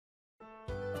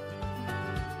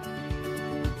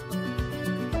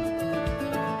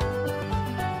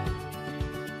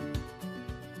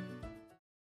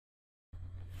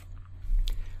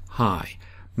Hi,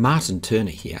 Martin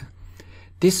Turner here.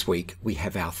 This week we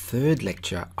have our third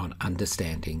lecture on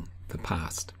understanding the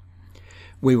past.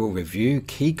 We will review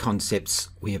key concepts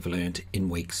we have learnt in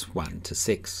weeks 1 to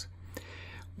 6.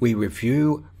 We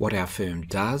review what our firm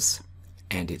does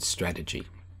and its strategy.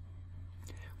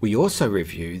 We also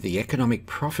review the economic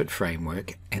profit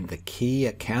framework and the key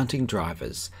accounting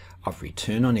drivers of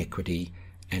return on equity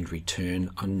and return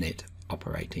on net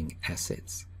operating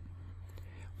assets.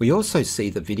 We also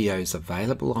see the videos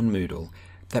available on Moodle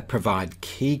that provide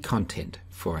key content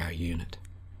for our unit.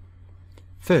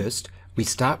 First, we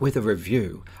start with a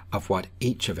review of what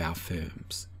each of our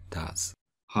firms does.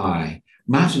 Hi,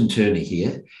 Martin Turner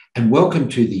here, and welcome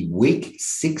to the Week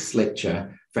 6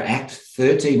 lecture for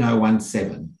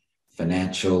ACCT13017,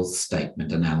 Financial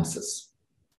Statement Analysis.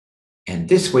 And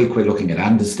this week we're looking at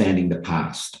understanding the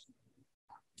past.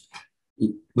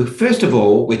 First of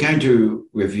all, we're going to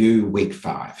review week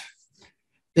 5.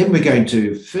 Then we're going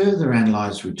to further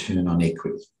analyse return on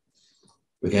equity.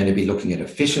 We're going to be looking at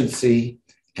efficiency,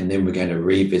 and then we're going to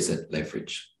revisit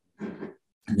leverage.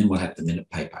 And then we'll have the minute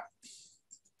paper.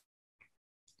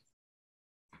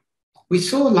 We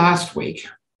saw last week,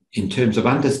 in terms of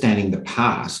understanding the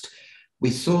past, we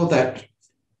saw that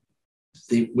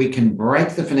we can break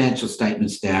the financial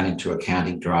statements down into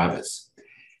accounting drivers.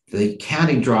 The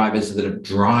accounting drivers that are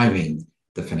driving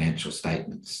the financial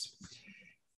statements.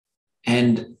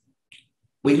 And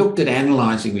we looked at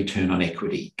analysing return on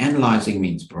equity. Analysing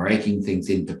means breaking things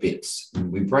into bits.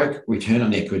 And we broke return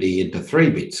on equity into 3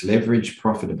 bits: leverage,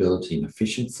 profitability, and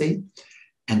efficiency.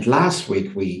 And last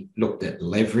week we looked at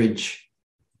leverage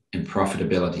and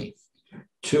profitability,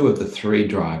 2 of the 3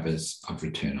 drivers of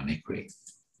return on equity.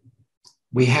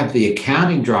 We have the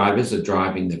accounting drivers that are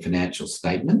driving the financial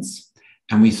statements.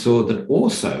 And we saw that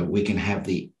also we can have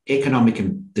the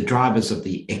drivers of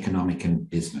the economic and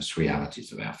business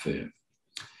realities of our firm.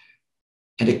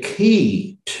 And a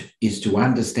key is to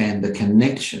understand the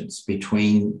connections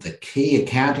between the key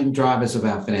accounting drivers of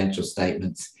our financial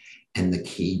statements and the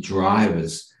key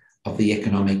drivers of the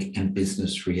economic and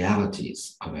business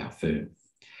realities of our firm.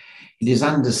 It is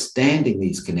understanding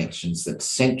these connections that's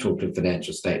central to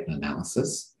financial statement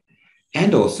analysis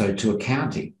and also to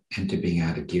accounting and to being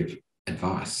able to give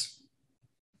advice.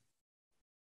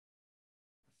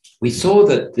 We saw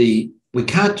that we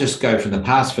can't just go from the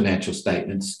past financial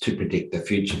statements to predict the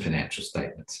future financial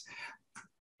statements.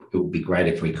 It would be great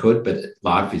if we could, but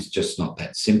life is just not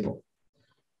that simple.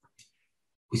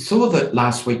 We saw that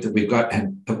last week that we've got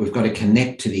to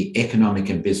connect to the economic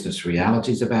and business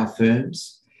realities of our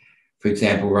firms. For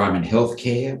example, Ryman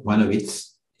Healthcare, one of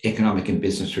its economic and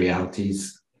business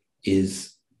realities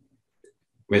is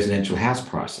residential house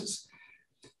prices.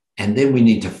 And then we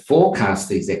need to forecast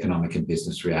these economic and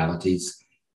business realities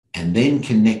and then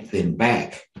connect them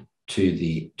back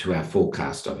to our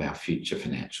forecast of our future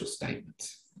financial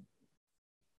statements.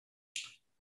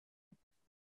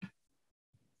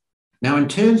 Now, in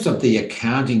terms of the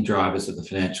accounting drivers of the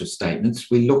financial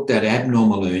statements, we looked at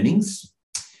abnormal earnings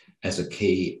as a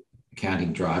key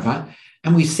accounting driver,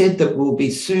 and we said that we'll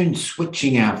be soon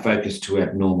switching our focus to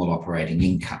abnormal operating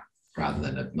income rather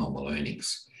than abnormal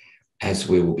earnings, as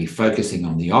we will be focusing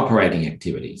on the operating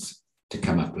activities to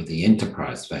come up with the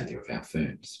enterprise value of our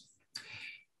firms.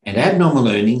 And abnormal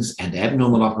earnings and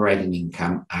abnormal operating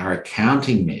income are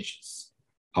accounting measures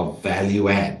of value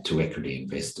add to equity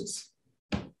investors.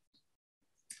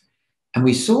 And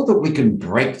we saw that we can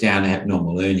break down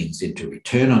abnormal earnings into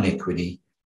return on equity,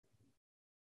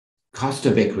 cost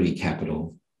of equity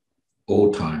capital,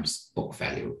 all times book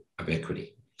value of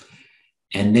equity.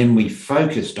 And then we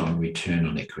focused on return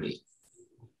on equity.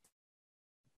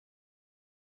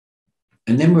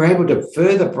 And then we're able to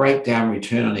further break down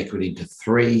return on equity into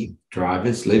 3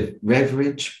 drivers: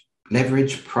 leverage,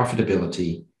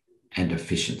 profitability, and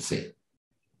efficiency.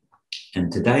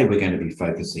 And today we're going to be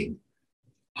focusing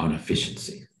on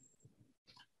efficiency.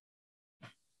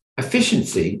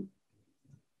 Efficiency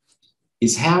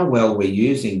is how well we're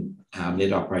using our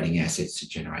net operating assets to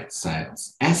generate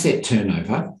sales. Asset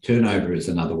turnover is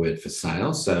another word for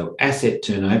sales. So asset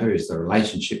turnover is the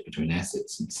relationship between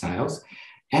assets and sales.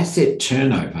 Asset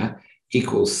turnover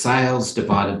equals sales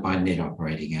divided by net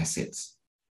operating assets.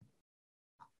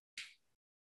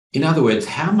 In other words,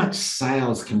 how much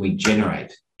sales can we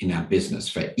generate in our business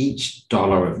for each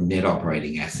dollar of net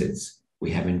operating assets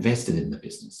we have invested in the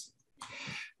business?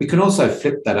 We can also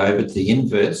flip that over to the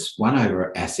inverse, 1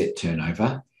 over asset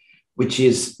turnover, which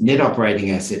is net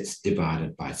operating assets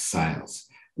divided by sales,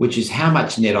 which is how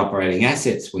much net operating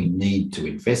assets we need to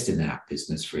invest in our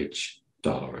business for each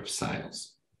dollar of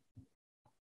sales.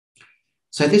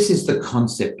 So this is the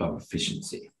concept of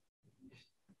efficiency.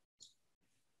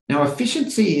 Now,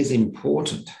 efficiency is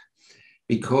important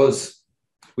because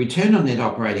return on net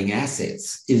operating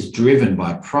assets is driven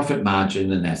by profit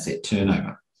margin and asset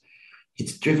turnover.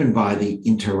 It's driven by the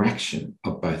interaction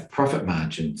of both profit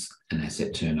margins and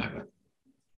asset turnover.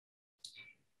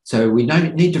 So we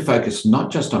need to focus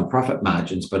not just on profit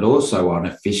margins, but also on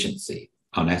efficiency,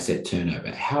 on asset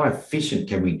turnover. How efficient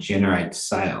can we generate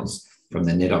sales from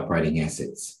the net operating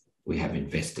assets we have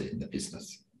invested in the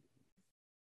business?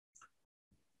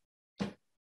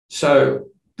 So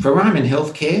for Ryman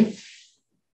Healthcare,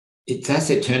 its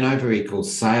asset turnover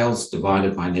equals sales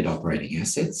divided by net operating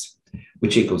assets,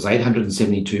 which equals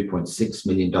 $872.6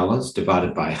 million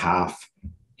divided by half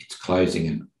its closing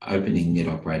and opening net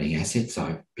operating assets.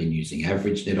 I've been using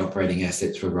average net operating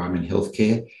assets for Ryman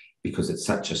Healthcare because it's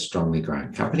such a strongly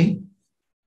growing company.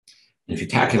 And if you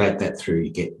calculate that through,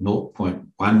 you get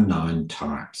 0.19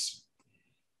 times.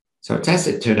 So its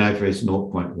asset turnover is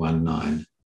 0.19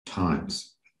 times.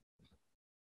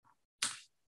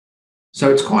 So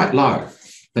it's quite low,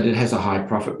 but it has a high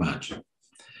profit margin.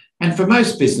 And for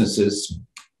most businesses,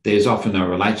 there's often a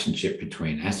relationship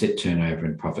between asset turnover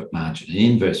and profit margin, an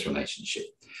inverse relationship.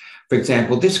 For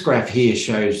example, this graph here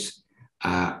shows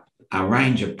a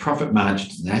range of profit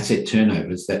margins and asset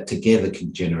turnovers that together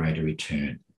can generate a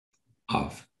return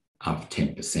of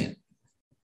 10%.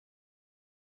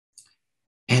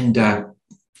 And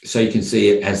so you can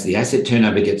see as the asset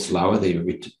turnover gets lower,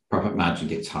 the profit margin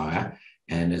gets higher.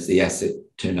 And as the asset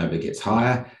turnover gets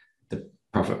higher, the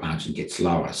profit margin gets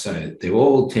lower. So they're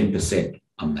all 10%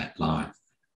 on that line.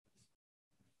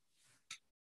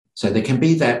 So there can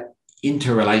be that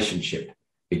interrelationship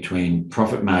between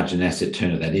profit margin and asset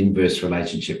turnover, that inverse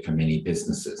relationship for many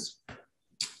businesses.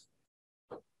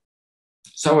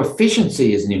 So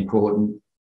efficiency is an important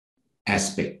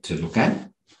aspect to look at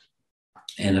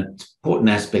and an important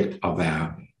aspect of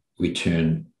our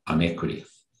return on equity,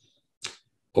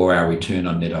 or our return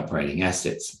on net operating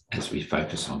assets as we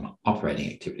focus on operating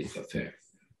activities of the firm.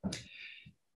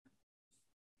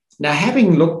 Now,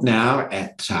 having looked now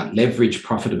at leverage,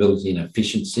 profitability and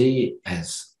efficiency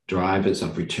as drivers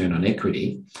of return on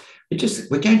equity,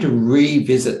 we're going to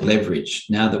revisit leverage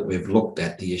now that we've looked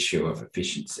at the issue of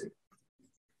efficiency.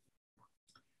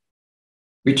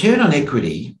 Return on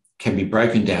equity can be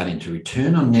broken down into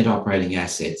return on net operating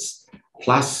assets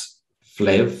plus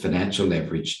FLEV, financial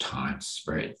leverage, times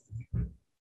spread,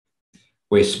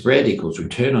 where spread equals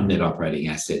return on net operating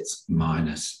assets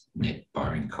minus net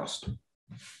borrowing cost.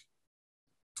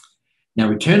 Now,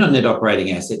 return on net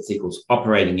operating assets equals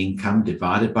operating income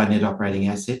divided by net operating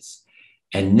assets,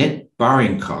 and net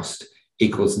borrowing cost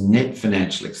equals net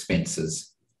financial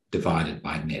expenses divided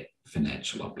by net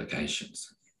financial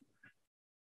obligations.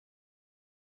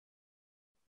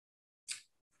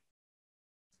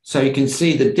 So you can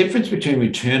see the difference between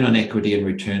return on equity and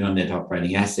return on net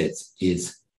operating assets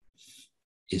is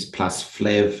plus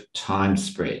FLEV times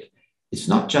spread. It's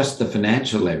not just the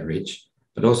financial leverage,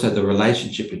 but also the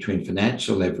relationship between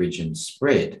financial leverage and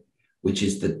spread, which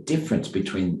is the difference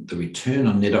between the return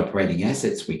on net operating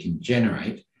assets we can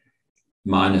generate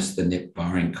minus the net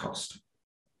borrowing cost.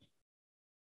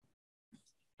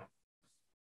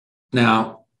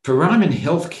 Now, for Ryman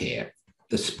Healthcare,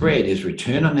 the spread is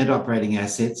return on net operating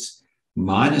assets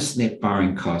minus net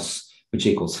borrowing costs, which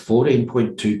equals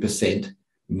 14.2%,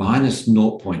 minus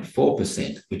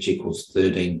 0.4%, which equals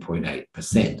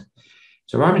 13.8%.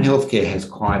 So Ryman Healthcare has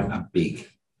quite a big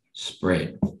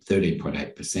spread,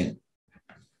 13.8%.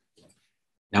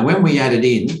 Now, when we add it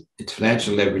in, its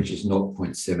financial leverage is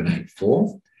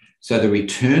 0.784. So the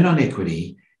return on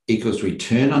equity equals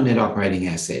return on net operating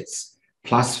assets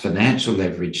plus financial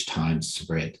leverage times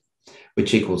spread,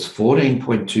 which equals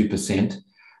 14.2%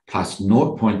 plus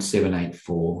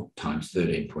 0.784 times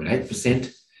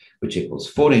 13.8%, which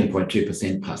equals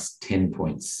 14.2% plus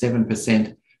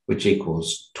 10.7%, which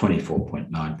equals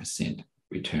 24.9%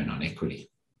 return on equity.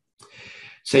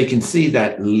 So you can see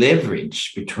that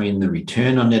leverage between the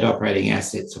return on net operating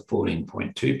assets of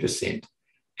 14.2%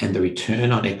 and the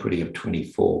return on equity of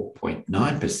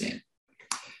 24.9%,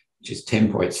 which is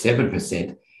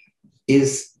 10.7%,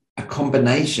 is a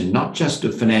combination not just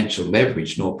of financial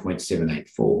leverage,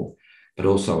 0.784, but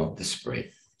also of the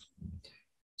spread.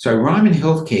 So Ryman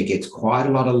Healthcare gets quite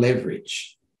a lot of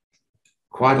leverage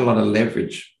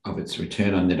of its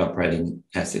return on net operating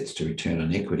assets to return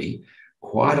on equity,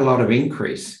 quite a lot of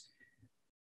increase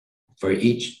for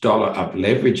each dollar of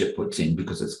leverage it puts in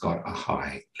because it's got a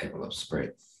high level of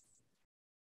spread.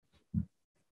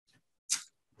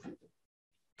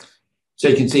 So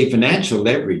you can see financial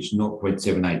leverage,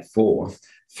 0.784,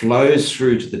 flows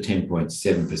through to the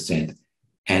 10.7%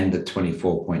 and the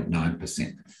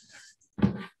 24.9%.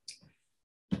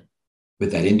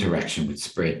 with that interaction with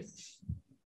spread.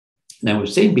 Now, we've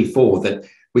seen before that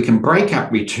we can break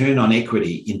up return on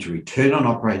equity into return on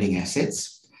operating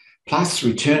assets plus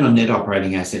return on net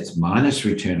operating assets minus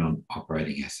return on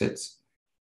operating assets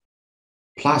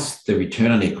plus the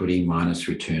return on equity minus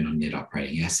return on net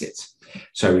operating assets.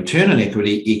 So return on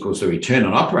equity equals the return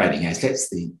on operating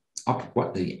assets,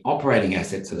 what the operating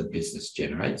assets of the business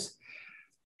generates,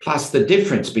 plus the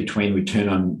difference between return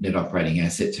on net operating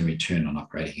assets and return on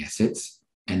operating assets,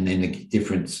 and then the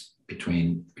difference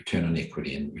between return on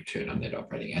equity and return on net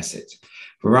operating assets.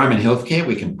 For Ryman Healthcare,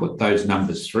 we can put those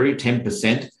numbers through: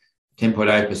 10%,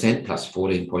 10.0% plus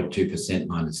 14.2%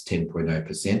 minus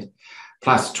 10.0%,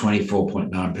 plus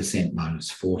 24.9%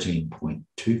 minus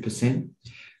 14.2%,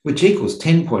 which equals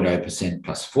 10.0%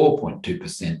 plus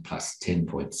 4.2% plus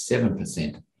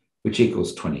 10.7%, which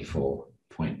equals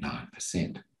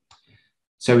 24.9%.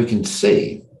 So we can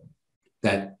see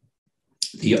that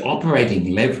the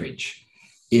operating leverage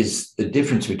is the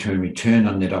difference between return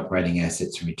on net operating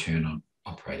assets and return on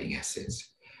operating assets,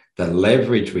 the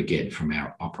leverage we get from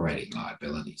our operating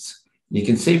liabilities. And you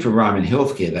can see for Ryman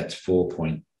Healthcare, that's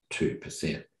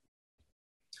 4.2%.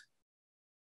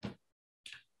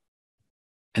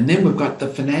 And then we've got the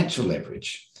financial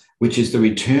leverage, which is the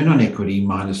return on equity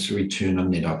minus the return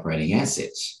on net operating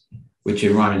assets, which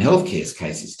in Ryman Healthcare's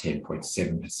case is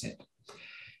 10.7%.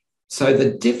 So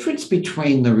the difference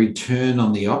between the return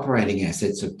on the operating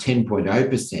assets of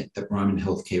 10.0% that Ryman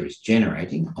Healthcare is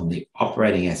generating on the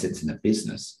operating assets in the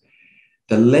business,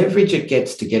 the leverage it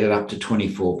gets to get it up to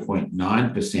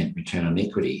 24.9% return on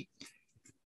equity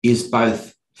is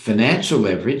both financial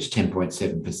leverage,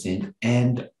 10.7%,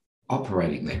 and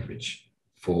operating leverage,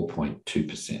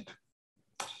 4.2%.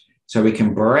 So we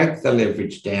can break the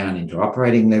leverage down into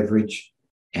operating leverage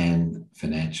and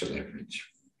financial leverage.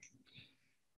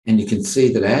 And you can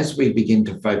see that as we begin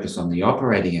to focus on the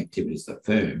operating activities of the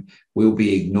firm, we'll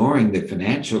be ignoring the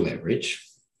financial leverage,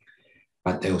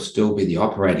 but there'll still be the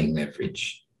operating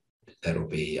leverage that'll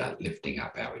be lifting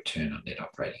up our return on net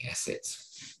operating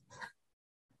assets.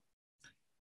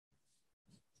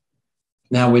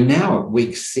 Now, we're now at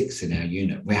week 6 in our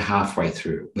unit. We're halfway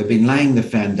through. We've been laying the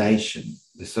foundation,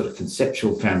 the sort of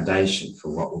conceptual foundation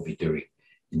for what we'll be doing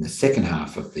in the second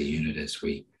half of the unit as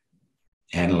we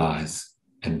analyse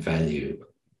and value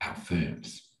our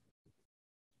firms.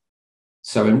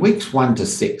 So in weeks 1 to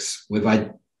 6,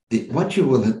 what you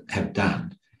will have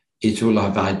done is you will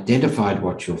have identified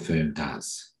what your firm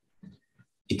does.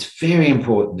 It's very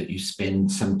important that you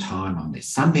spend some time on this.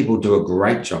 Some people do a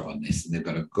great job on this and they've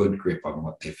got a good grip on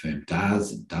what their firm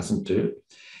does and doesn't do.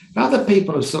 But other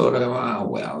people are sort of, oh,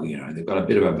 well, you know, they've got a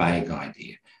bit of a vague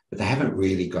idea, but they haven't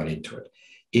really got into it.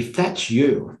 If that's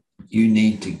you, you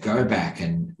need to go back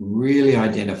and really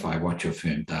identify what your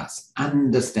firm does,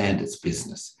 understand its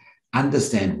business,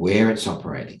 understand where it's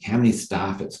operating, how many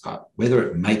staff it's got, whether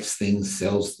it makes things,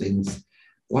 sells things,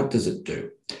 what does it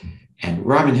do? And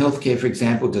Ryman Healthcare, for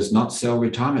example, does not sell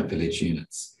retirement village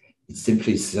units. It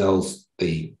simply sells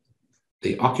the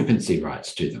occupancy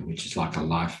rights to them, which is like a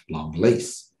lifelong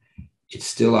lease. It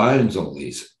still owns all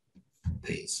these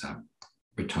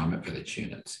retirement village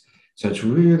units. So it's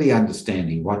really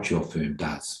understanding what your firm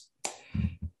does.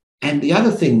 And the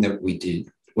other thing that we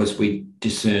did was we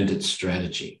discerned its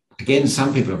strategy. Again,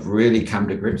 some people have really come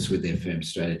to grips with their firm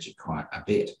strategy quite a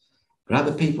bit, but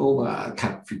other people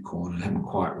cut a few corners and haven't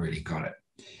quite really got it.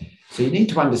 So you need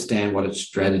to understand what its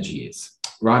strategy is.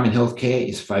 Ryman Healthcare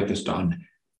is focused on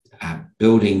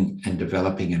building and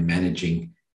developing and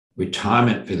managing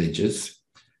retirement villages,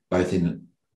 both in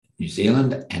New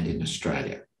Zealand and in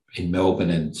Australia, in Melbourne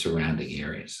and surrounding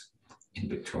areas in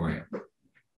Victoria.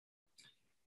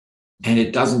 And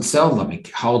it doesn't sell them, it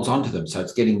holds on to them. So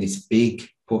it's getting this big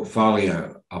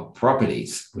portfolio of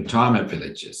properties, retirement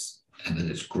villages, and then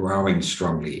it's growing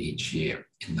strongly each year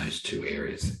in those two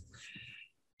areas.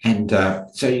 And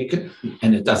so you could,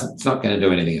 and it's not going to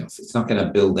do anything else. It's not going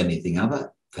to build anything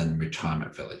other than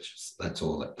retirement villages. That's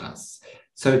all it does.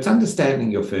 So it's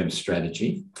understanding your firm's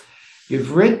strategy.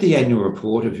 You've read the annual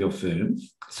report of your firm,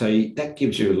 so that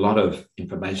gives you a lot of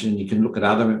information. You can look at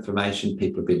other information.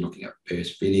 People have been looking at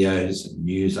various videos and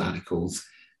news articles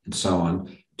and so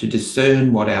on to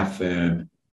discern what our firm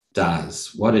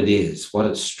does, what it is, what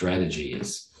its strategy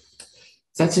is.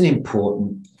 So that's an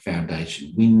important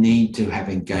foundation. We need to have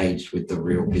engaged with the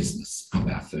real business of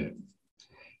our firm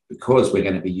because we're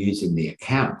going to be using the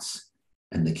accounts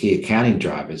and the key accounting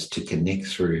drivers to connect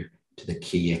through to the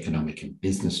key economic and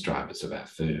business drivers of our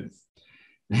firm.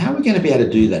 And how are we going to be able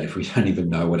to do that if we don't even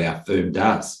know what our firm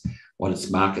does, what its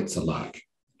markets are like,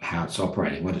 how it's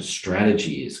operating, what its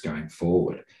strategy is going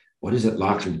forward, what is it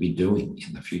likely to be doing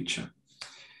in the future.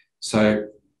 So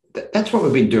that's what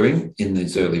we've been doing in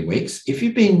these early weeks. If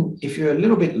you're a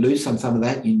little bit loose on some of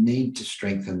that, you need to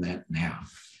strengthen that now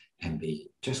and be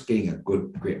just getting a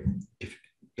good grip,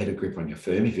 better grip on your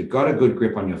firm. If you've got a good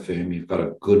grip on your firm, you've got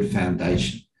a good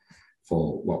foundation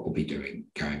for what we'll be doing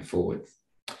going forward.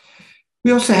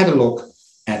 We also had a look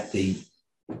at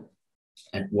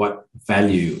what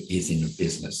value is in a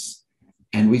business.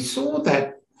 And we saw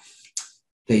that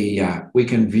we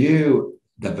can view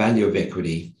the value of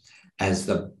equity as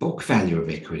the book value of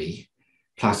equity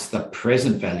plus the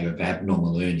present value of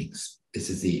abnormal earnings. This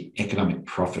is the economic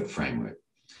profit framework.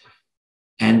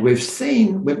 And we've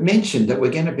mentioned that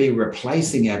we're going to be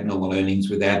replacing abnormal earnings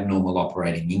with abnormal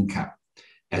operating income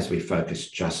as we focus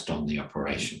just on the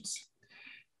operations.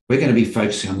 We're going to be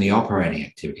focusing on the operating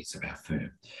activities of our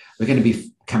firm. We're going to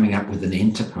be coming up with an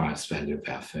enterprise value of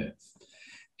our firm.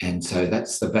 And so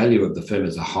that's the value of the firm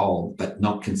as a whole, but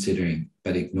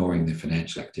ignoring the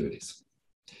financial activities.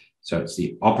 So it's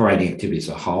the operating activities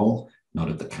as a whole, not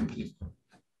of the company.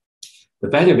 The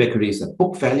value of equity is the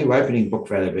book value, opening book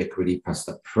value of equity, plus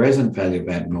the present value of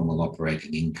abnormal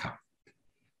operating income.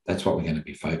 That's what we're going to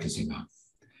be focusing on.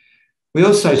 We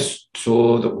also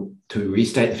saw that to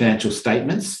restate the financial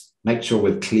statements, make sure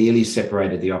we've clearly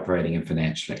separated the operating and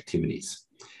financial activities.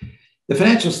 The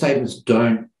financial statements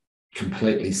don't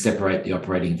completely separate the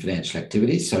operating and financial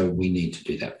activities, so we need to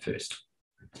do that first.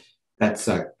 That's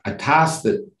a task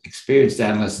that experienced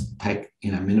analysts take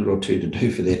a minute or two to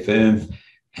do for their firm,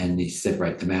 and you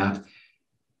separate them out.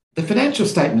 The financial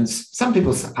statements, some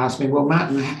people ask me, well,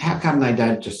 Martin, how come they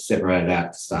don't just separate it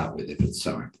out to start with if it's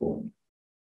so important?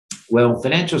 Well,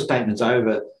 financial statements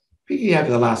particularly over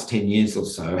the last 10 years or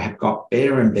so, have got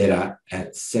better and better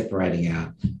at separating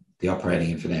out the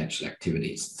operating and financial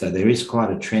activities. So there is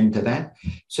quite a trend to that.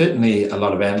 Certainly a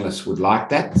lot of analysts would like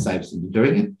that, saves them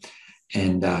doing it.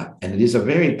 And it is a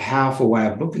very powerful way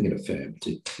of looking at a firm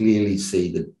to clearly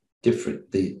see the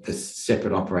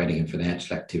separate operating and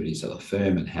financial activities of the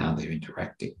firm and how they're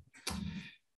interacting.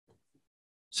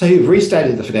 So you've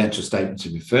restated the financial statements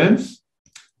of your firm,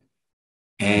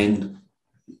 and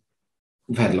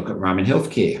we've had a look at Ryman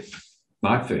Healthcare,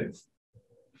 my firm.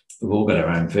 We've all got our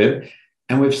own firm.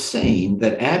 And we've seen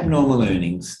that abnormal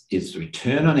earnings is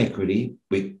return on equity.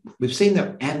 We've seen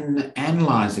that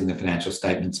analysing the financial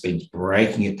statements means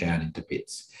breaking it down into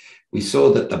bits. We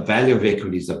saw that the value of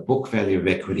equity is the book value of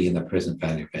equity and the present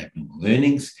value of abnormal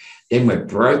earnings. Then we've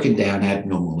broken down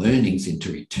abnormal earnings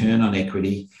into return on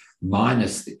equity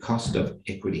minus the cost of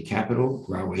equity capital,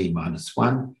 ROE minus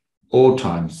 1, all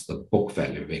times the book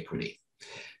value of equity.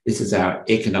 This is our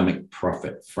economic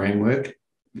profit framework,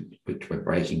 which we're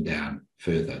breaking down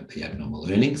further, the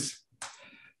abnormal earnings.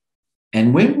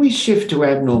 And when we shift to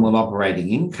abnormal operating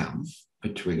income,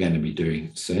 which we're going to be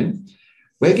doing soon,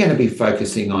 we're going to be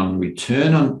focusing on we're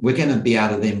going to be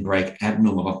able to then break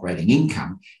abnormal operating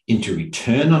income into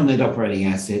return on net operating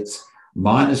assets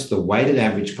minus the weighted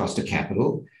average cost of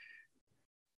capital,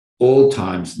 all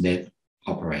times net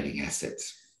operating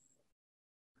assets.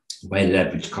 Weighted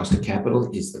average cost of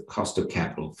capital is the cost of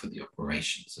capital for the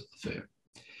operations of the firm.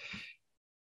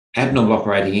 Abnormal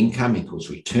operating income equals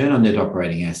return on net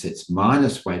operating assets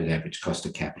minus weighted average cost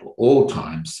of capital, all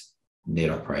times net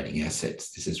operating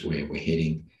assets. This is where we're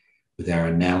heading with our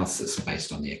analysis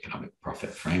based on the economic profit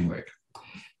framework.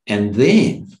 And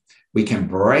then we can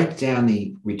break down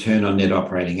the return on net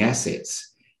operating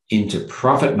assets into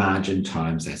profit margin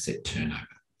times asset turnover,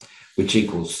 which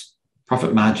equals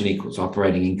profit margin equals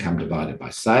operating income divided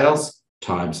by sales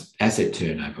times asset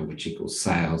turnover, which equals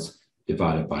sales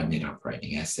divided by net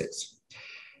operating assets.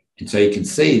 And so you can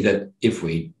see that if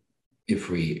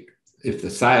the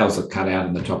sales are cut out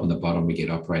in the top and the bottom, we get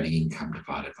operating income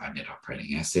divided by net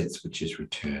operating assets, which is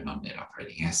return on net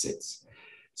operating assets.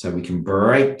 So we can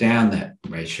break down that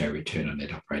ratio return on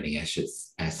net operating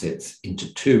assets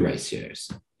into two ratios,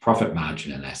 profit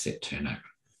margin and asset turnover.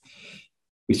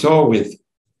 We saw with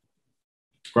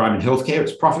Ryman Healthcare,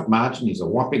 its profit margin is a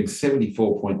whopping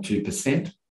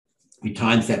 74.2%. We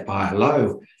times that by a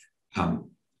low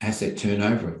asset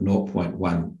turnover of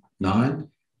 0.19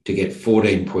 to get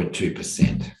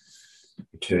 14.2%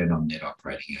 return on net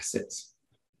operating assets.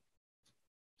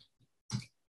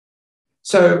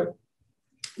 So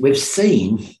we've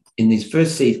seen in these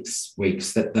first 6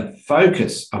 weeks that the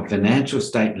focus of financial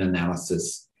statement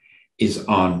analysis is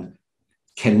on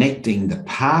connecting the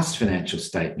past financial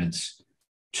statements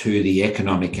to the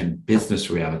economic and business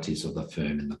realities of the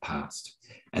firm in the past.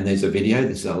 And there's a video,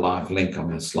 this is a live link on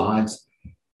the slides,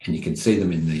 and you can see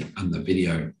them on the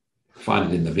video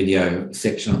find it in the video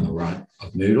section on the right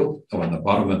of Moodle, or on the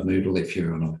bottom of Moodle if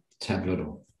you're on a tablet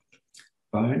or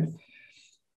phone.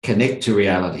 Connect to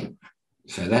reality.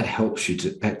 So that helps you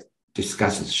to, that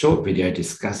discusses a short video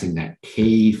discussing that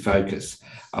key focus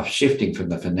of shifting from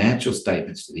the financial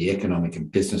statements to the economic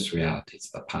and business realities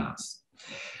of the past.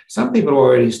 Some people are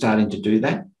already starting to do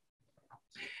that.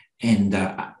 And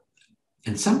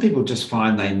some people just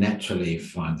they naturally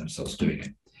find themselves doing it.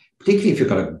 Particularly if you've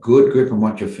got a good grip on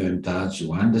what your firm does,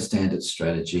 you understand its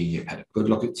strategy, you've had a good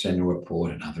look at its annual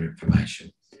report and other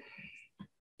information.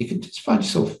 You can just find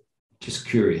yourself just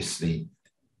curiously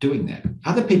doing that.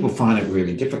 Other people find it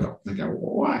really difficult. They go,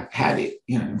 why? How do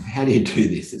you do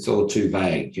this? It's all too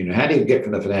vague. How do you get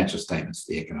from the financial statements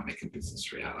to the economic and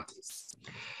business realities?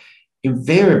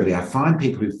 Invariably, I find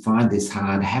people who find this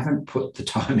hard haven't put the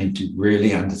time into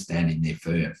really understanding their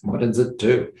firm. What does it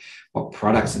do? What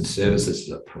products and services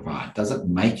does it provide? Does it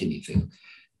make anything?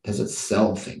 Does it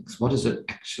sell things? What does it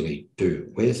actually do?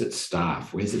 Where's its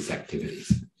staff? Where's its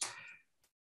activities?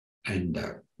 And,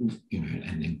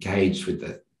 and engaged with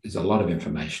there's a lot of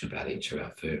information about each of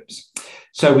our firms.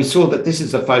 So we saw that this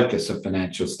is the focus of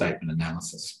financial statement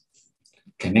analysis,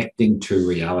 connecting to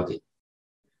reality.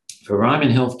 For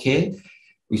Ryman Healthcare,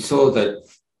 we saw that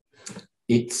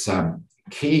its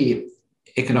key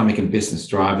economic and business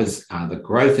drivers are the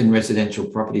growth in residential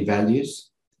property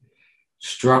values,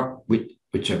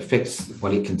 which affects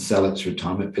what it can sell its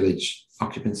retirement village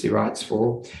occupancy rights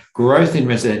for, growth in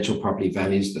residential property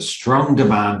values, the strong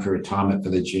demand for retirement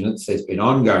village units. There's been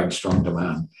ongoing strong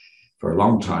demand for a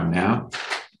long time now.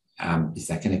 Is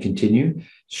that going to continue?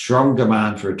 Strong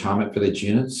demand for retirement village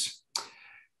units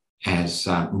as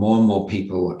more and more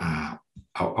people are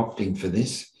opting for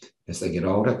this as they get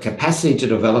older. Capacity to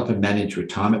develop and manage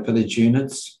retirement village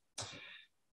units.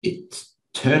 Its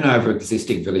turnover of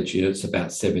existing village units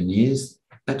about 7 years.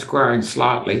 That's growing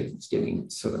slightly. It's getting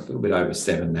sort of a little bit over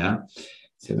 7 now,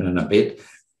 7 and a bit.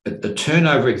 But the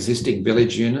turnover of existing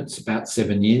village units, about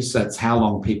 7 years. So that's how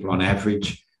long people on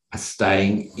average are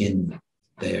staying in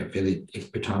their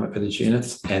retirement village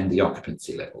units, and the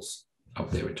occupancy levels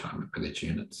of their retirement village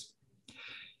units.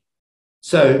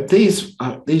 So these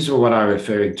are what I'm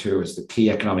referring to as the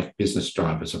key economic business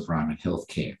drivers of Ryman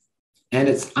Healthcare. And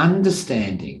it's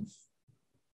understanding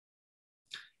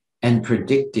and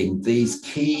predicting these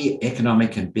key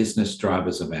economic and business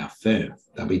drivers of our firm.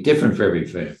 They'll be different for every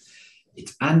firm.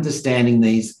 It's understanding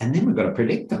these, and then we've got to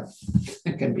predict them.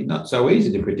 It can be not so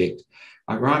easy to predict.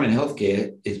 Like Ryman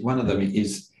Healthcare, one of them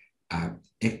is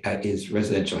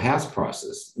residential house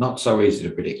prices. Not so easy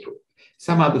to predict.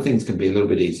 Some other things can be a little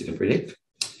bit easy to predict.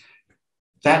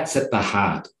 That's at the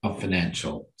heart of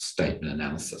financial statement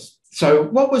analysis. So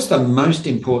what was the most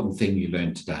important thing you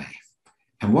learned today?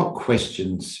 And what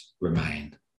questions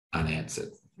remain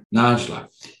unanswered? Najla,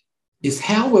 is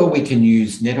how well we can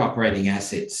use net operating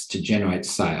assets to generate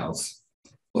sales.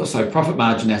 Also, profit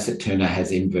margin asset turnover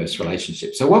has inverse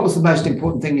relationships. So what was the most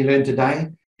important thing you learned today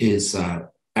is that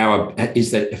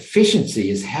efficiency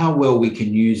is how well we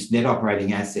can use net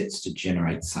operating assets to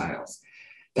generate sales.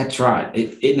 That's right.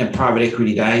 In the private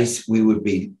equity days, we would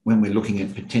be, when we're looking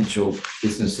at potential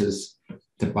businesses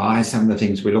to buy, some of the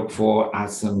things we look for are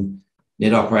some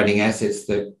net operating assets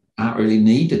that aren't really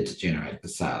needed to generate the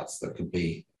sales that could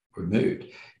be removed.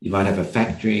 You might have a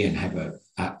factory and have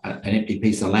an empty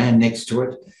piece of land next to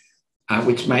it,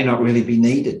 which may not really be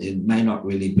needed. There may not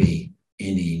really be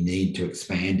any need to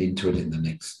expand into it in the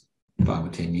next 5 or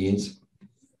 10 years.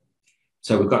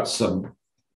 So we've got some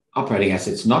operating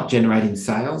assets not generating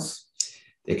sales.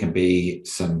 There can be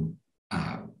some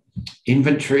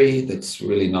inventory that's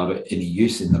really not any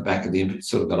use in the back of the inventory. It's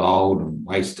sort of got old and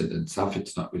wasted and stuff.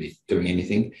 It's not really doing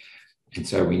anything. And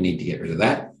so we need to get rid of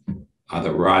that,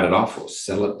 either write it off or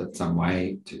sell it in some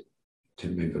way to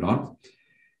move it on.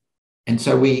 And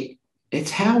so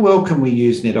it's how well can we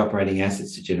use net operating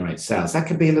assets to generate sales? That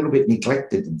can be a little bit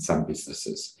neglected in some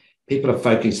businesses. People are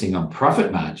focusing on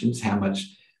profit margins, how much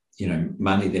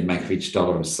money they make for each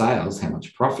dollar of sales, how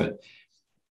much profit.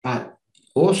 But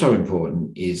also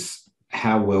important is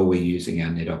how well we're using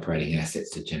our net operating assets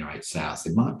to generate sales.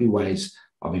 There might be ways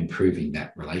of improving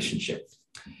that relationship.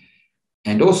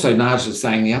 And also, Naj was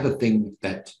saying the other thing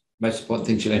that most important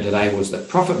thing she learned today was that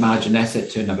profit margin asset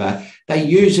turnover, they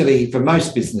usually, for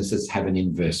most businesses, have an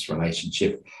inverse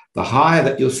relationship. The higher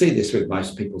that, you'll see this with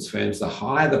most people's firms, the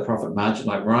higher the profit margin,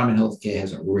 like Ryman Healthcare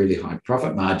has a really high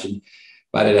profit margin,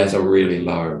 but it has a really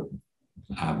low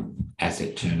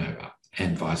asset turnover,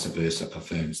 and vice versa for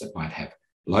firms that might have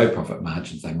low profit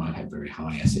margins, they might have very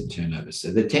high asset turnover.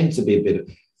 So there tends to be a bit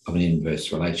of an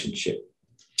inverse relationship.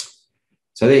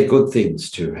 So they're good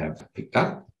things to have picked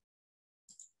up.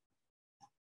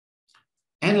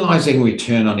 Analysing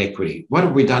return on equity. What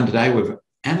have we done today? We've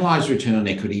analysed return on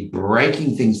equity,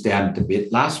 breaking things down into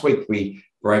bit. Last week, we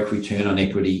broke return on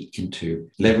equity into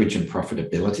leverage and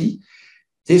profitability.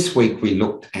 This week, we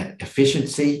looked at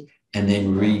efficiency and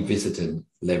then revisited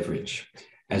leverage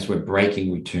as we're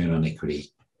breaking return on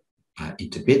equity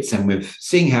into bits. And we're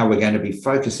seeing how we're going to be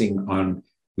focusing on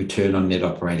return on net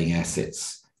operating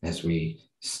assets as we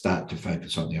start to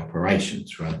focus on the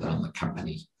operations rather than on the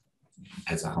company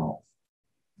as a whole.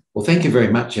 Well, thank you very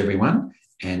much, everyone.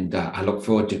 And I look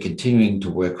forward to continuing to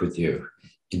work with you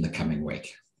in the coming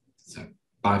week. So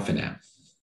bye for now.